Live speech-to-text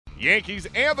Yankees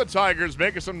and the Tigers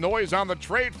making some noise on the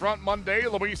trade front Monday.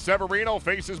 Luis Severino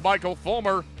faces Michael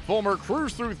Fulmer. Fulmer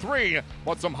cruised through 3,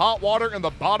 but some hot water in the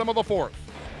bottom of the 4th.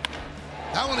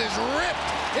 That one is ripped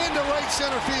into right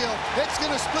center field. It's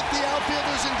going to split the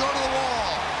outfielders and go to the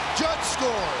wall. Judge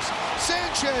scores.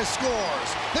 Sanchez scores.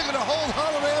 They're going to hold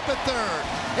Holiday up at third.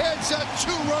 It's a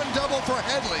 2-run double for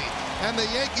Headley, and the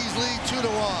Yankees lead 2-1.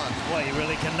 Boy, you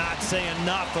really cannot say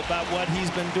enough about what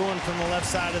he's been doing from the left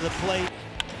side of the plate.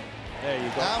 There you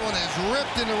go. That one is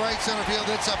ripped into right center field.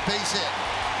 It's a base hit.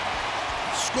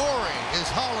 Scoring is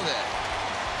Holiday.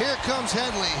 Here comes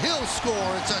Headley. He'll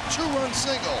score. It's a 2-run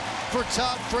single for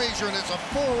Todd Frazier, and it's a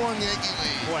 4-1 Yankee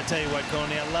lead. Boy, I tell you what,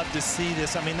 Coney, I love to see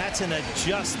this. I mean, that's an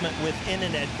adjustment within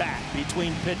an at-bat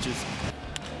between pitches.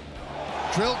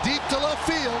 Drill deep to left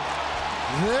field.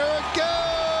 There it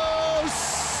goes.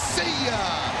 See ya.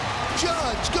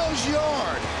 Judge goes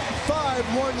yard.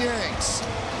 5-1 Yanks.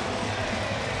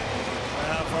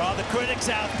 For all the critics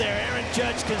out there, Aaron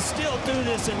Judge can still do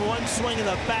this in one swing of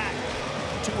the bat.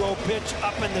 2-0 pitch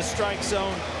up in the strike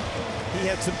zone. He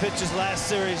had some pitches last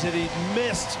series that he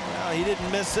missed. Well, he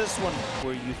didn't miss this one.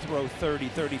 Where you throw 30,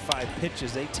 35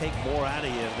 pitches, they take more out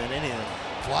of you than anything.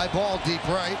 Fly ball deep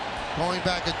right. Going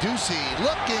back to Ducey.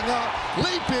 Looking up,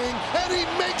 leaping, and he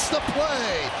makes the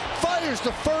play. Fires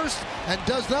to first and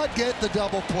does not get the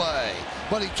double play.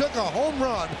 But he took a home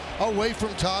run away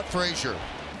from Todd Frazier.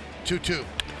 2-2.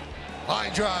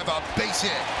 Line drive, a base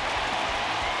hit.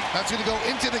 That's going to go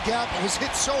into the gap. It was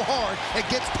hit so hard, it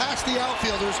gets past the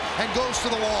outfielders and goes to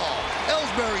the wall.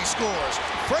 Ellsbury scores.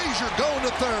 Frazier going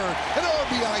to third. An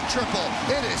RBI triple.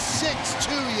 It is 6-2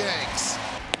 Yanks.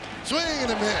 Swing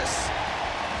and a miss.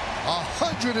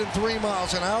 103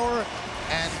 miles an hour,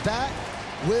 and that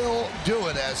will do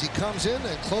it as he comes in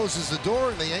and closes the door,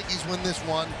 and the Yankees win this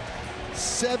one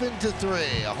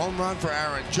 7-3. A home run for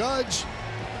Aaron Judge.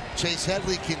 Chase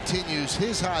Headley continues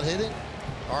his hot hitting.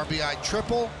 RBI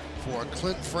triple for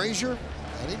Clint Frazier,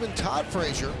 and even Todd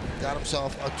Frazier got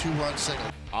himself a 2-run single.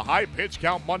 A high pitch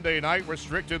count Monday night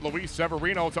restricted Luis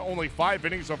Severino to only 5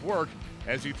 innings of work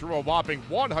as he threw a whopping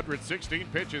 116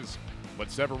 pitches. But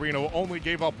Severino only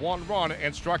gave up 1 run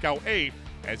and struck out 8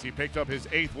 as he picked up his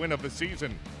 8th win of the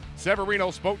season. Severino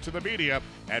spoke to the media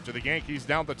after the Yankees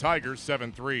downed the Tigers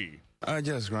 7-3. I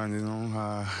just grind,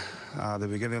 the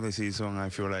beginning of the season, I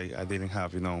feel like I didn't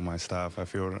have, my stuff. I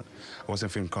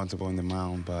wasn't feeling comfortable in the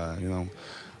mound, but,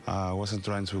 I wasn't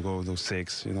trying to go to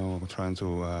 6, trying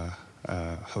to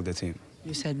help the team.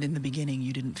 You said in the beginning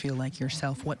you didn't feel like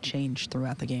yourself. What changed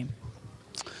throughout the game?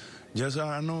 Just,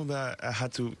 I know that I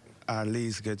had to at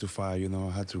least get to 5, I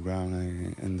had to ground,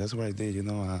 and that's what I did,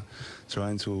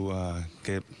 trying to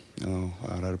get, a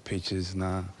lot of pitches,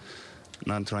 not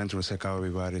trying to check out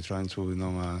everybody, trying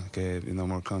to, get,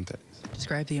 more contact.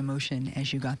 Describe the emotion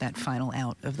as you got that final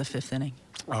out of the 5th inning.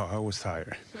 Oh, I was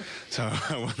tired. So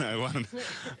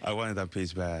I wanted that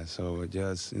pitch bad. So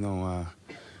just,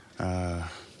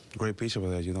 great pitch over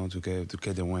there, to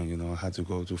get the win. I had to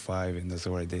go to 5, and that's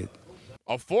what I did.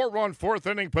 A 4-run 4th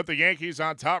inning put the Yankees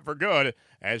on top for good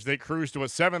as they cruised to a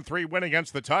 7-3 win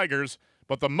against the Tigers.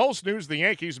 But the most news the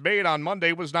Yankees made on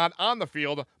Monday was not on the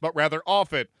field, but rather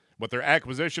off it, with their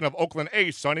acquisition of Oakland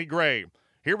ace Sonny Gray.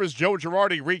 Here is Joe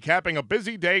Girardi recapping a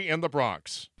busy day in the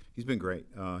Bronx. He's been great.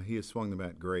 He has swung the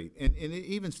bat great. And it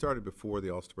even started before the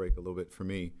All-Star break a little bit for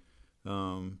me.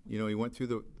 He went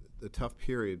through the tough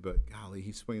period, but golly,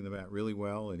 he's swinging the bat really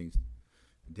well, and he's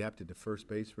adapted to first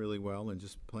base really well and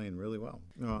just playing really well.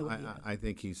 I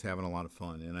think he's having a lot of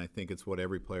fun, and I think it's what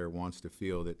every player wants to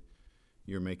feel, that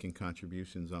you're making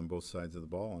contributions on both sides of the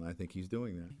ball, and I think he's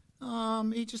doing that.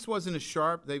 He just wasn't as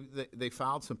sharp. They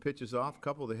fouled some pitches off. A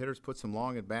couple of the hitters put some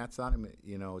long at-bats on him.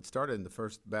 It started in the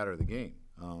first batter of the game.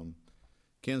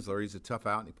 Kinsler, he's a tough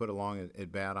out, and he put a long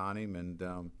at-bat on him,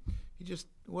 and he just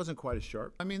wasn't quite as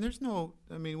sharp.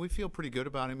 We feel pretty good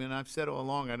about him, and I've said all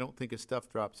along I don't think his stuff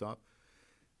drops off.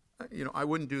 I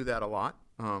wouldn't do that a lot,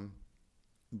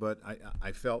 but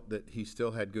I felt that he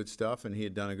still had good stuff, and he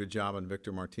had done a good job on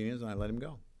Victor Martinez, and I let him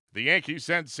go. The Yankees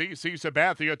sent CC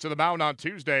Sabathia to the mound on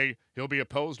Tuesday. He'll be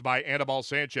opposed by Anibal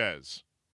Sanchez.